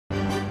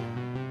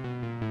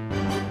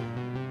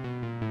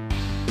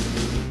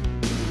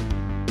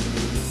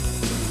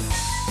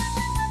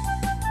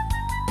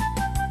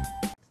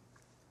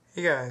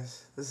Hey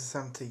guys, this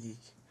is Geek.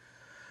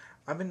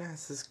 I've been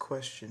asked this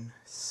question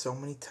so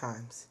many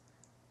times.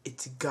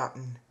 It's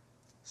gotten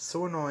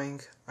so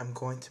annoying. I'm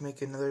going to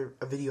make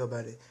a video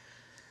about it.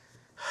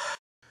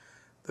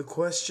 The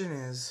question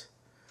is,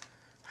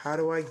 how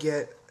do I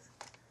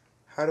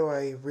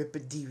rip a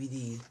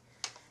DVD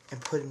and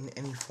put it in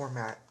any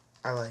format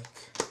I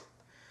like?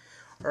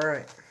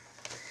 Alright,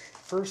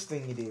 first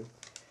thing you do,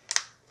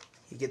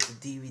 you get the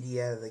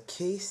DVD out of the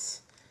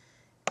case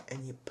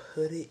and you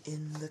put it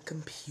in the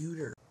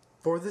computer.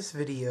 For this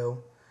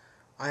video,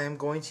 I am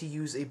going to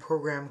use a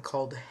program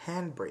called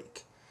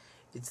Handbrake.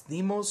 It's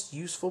the most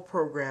useful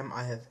program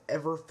I have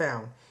ever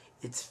found.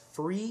 It's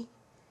free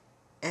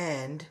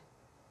and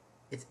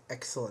it's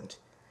excellent.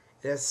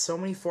 It has so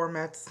many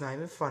formats, it's not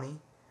even funny.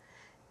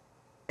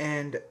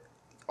 And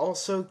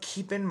also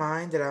keep in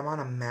mind that I'm on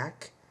a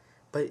Mac,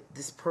 but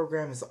this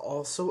program is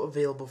also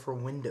available for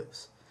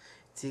Windows.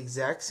 It's the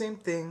exact same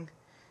thing,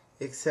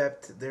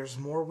 except there's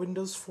more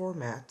Windows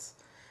formats,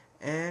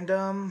 and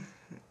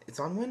it's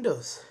on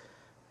Windows.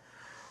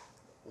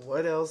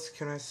 What else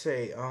can I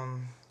say?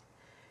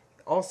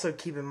 Also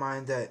keep in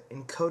mind that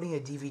encoding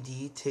a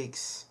DVD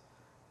takes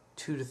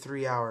 2 to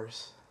 3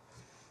 hours.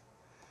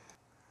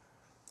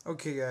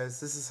 Okay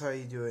guys, this is how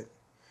you do it.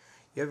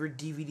 You have your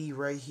DVD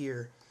right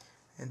here,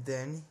 and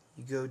then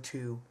you go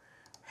to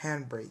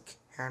Handbrake.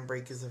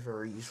 Handbrake is a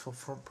very useful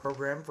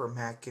program for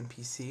Mac and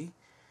PC.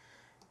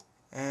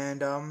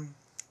 And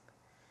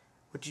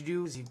what you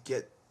do is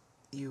here,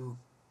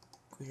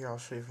 I'll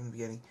show you from the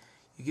beginning.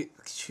 You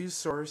choose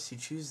source, you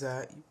choose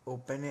that, you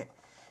open it, it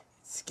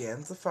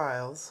scans the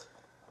files,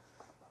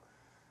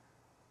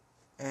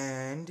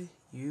 and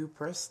you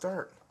press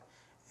start.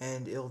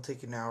 And it'll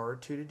take an hour or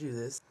two to do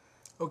this.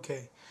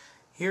 Okay,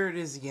 here it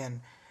is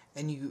again.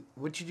 And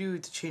what you do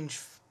to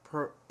change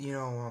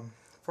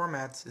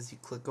formats is you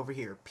click over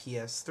here,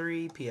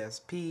 PS3,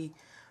 PSP,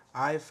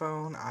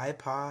 iPhone,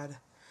 iPod,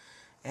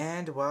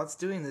 and while it's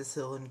doing this,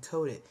 it'll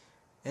encode it,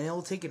 and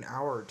it'll take an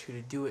hour or two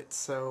to do it.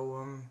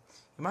 So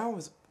you might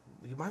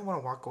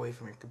want to walk away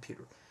from your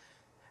computer.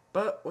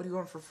 But what do you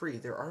want for free?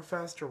 There are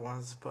faster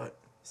ones, but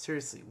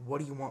seriously, what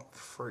do you want for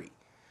free?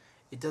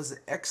 It does it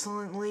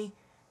excellently,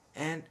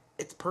 and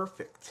it's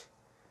perfect.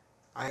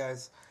 Alright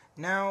guys,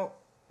 now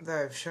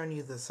that I've shown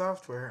you the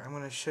software, I'm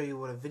going to show you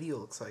what a video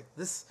looks like.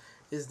 This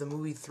is the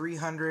movie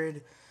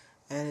 300,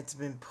 and it's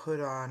been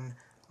put on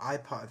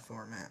iPod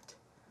format.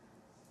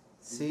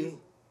 See?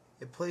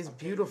 It plays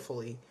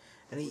beautifully,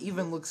 and it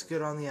even looks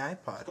good on the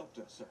iPod.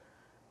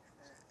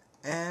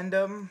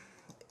 And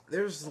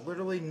there's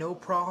literally no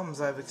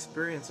problems I've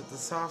experienced with the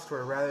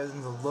software rather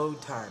than the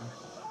load time.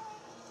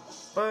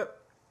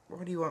 But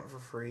what do you want for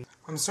free?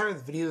 I'm sorry the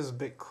video is a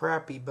bit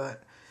crappy,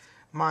 but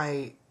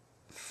my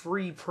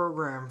free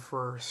program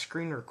for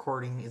screen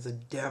recording is a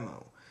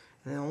demo,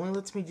 and it only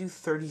lets me do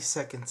 30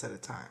 seconds at a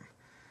time.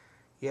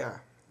 Yeah,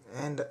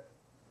 and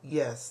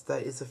yes,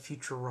 that is a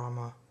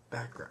Futurama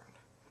background.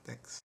 Thanks.